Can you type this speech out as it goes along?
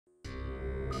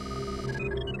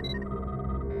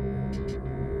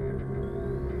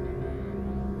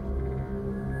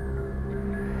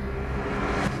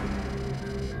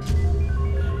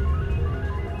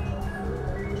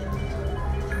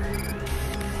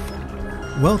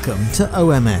Welcome to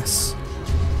OMS.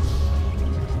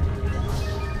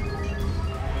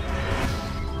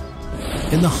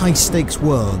 In the high-stakes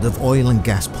world of oil and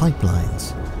gas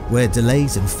pipelines, where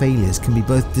delays and failures can be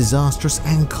both disastrous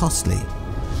and costly,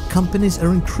 companies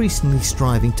are increasingly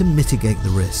striving to mitigate the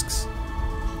risks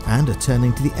and are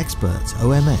turning to the experts,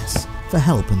 OMS, for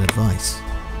help and advice.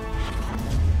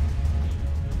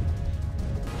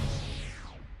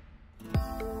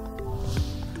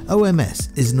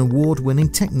 OMS is an award-winning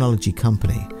technology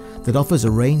company that offers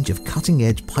a range of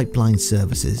cutting-edge pipeline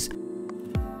services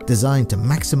designed to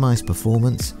maximize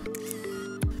performance,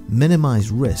 minimize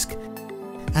risk,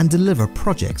 and deliver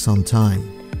projects on time.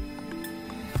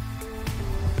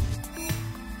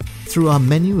 Through our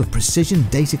menu of precision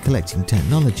data collecting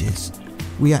technologies,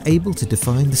 we are able to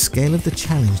define the scale of the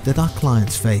challenge that our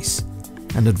clients face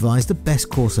and advise the best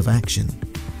course of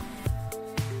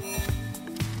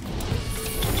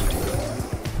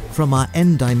action.From our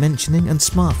end dimensioning and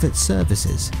smart fit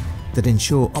services that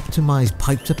ensure optimized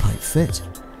pipe-to-pipe fit,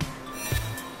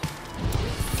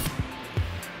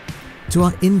 to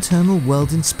our internal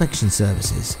weld inspection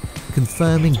services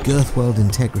confirming girth weld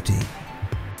integrity,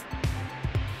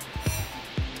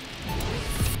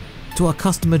 to our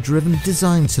customer-driven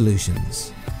design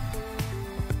solutions.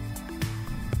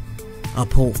 Our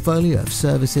portfolio of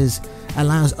services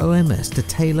allows OMS to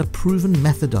tailor proven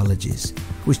methodologies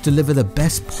which deliver the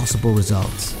best possible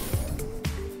results.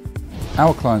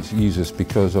 Our clients use us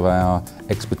because of our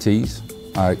expertise,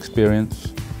 our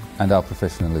experience and our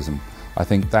professionalism. I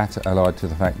think that allied to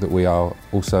the fact that we are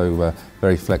also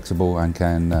very flexible and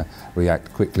can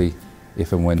react quickly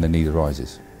if and when the need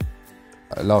arises.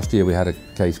 Last year we had a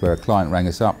case where a client rang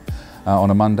us up on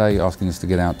a Monday asking us to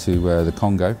get out to the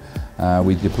Congo.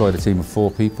 We deployed a team of 4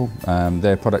 people.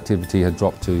 Their productivity had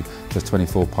dropped to just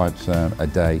 24 pipes a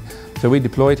day. So we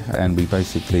deployed and we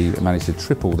basically managed to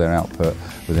triple their output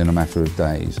within a matter of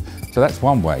days. So that's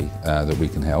one way that we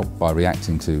can help, by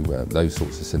reacting to those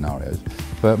sorts of scenarios.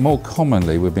 But more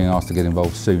commonly we're being asked to get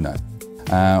involved sooner.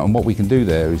 And what we can do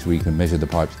there is we can measure the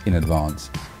pipes in advance,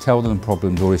 tell them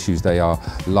problems or issues they are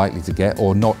likely to get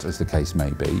or not, as the case may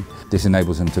be. This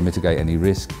enables them to mitigate any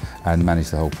risk and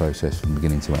manage the whole process from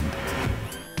beginning to end.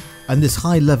 And this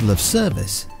high level of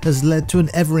service has led to an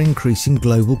ever-increasing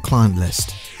global client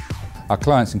list. Our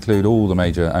clients include all the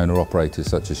major owner-operators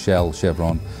such as Shell,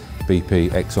 Chevron,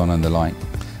 BP, Exxon and the like.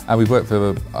 And we've worked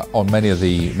on many of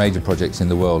the major projects in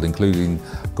the world, including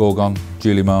Gorgon,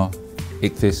 Julimar,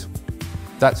 Ichthys.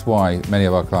 That's why many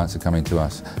of our clients are coming to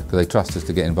us, because they trust us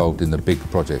to get involved in the big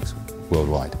projects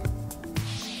worldwide.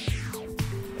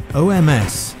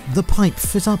 OMS, the pipe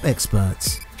fit-up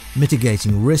experts,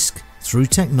 mitigating risk through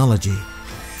technology.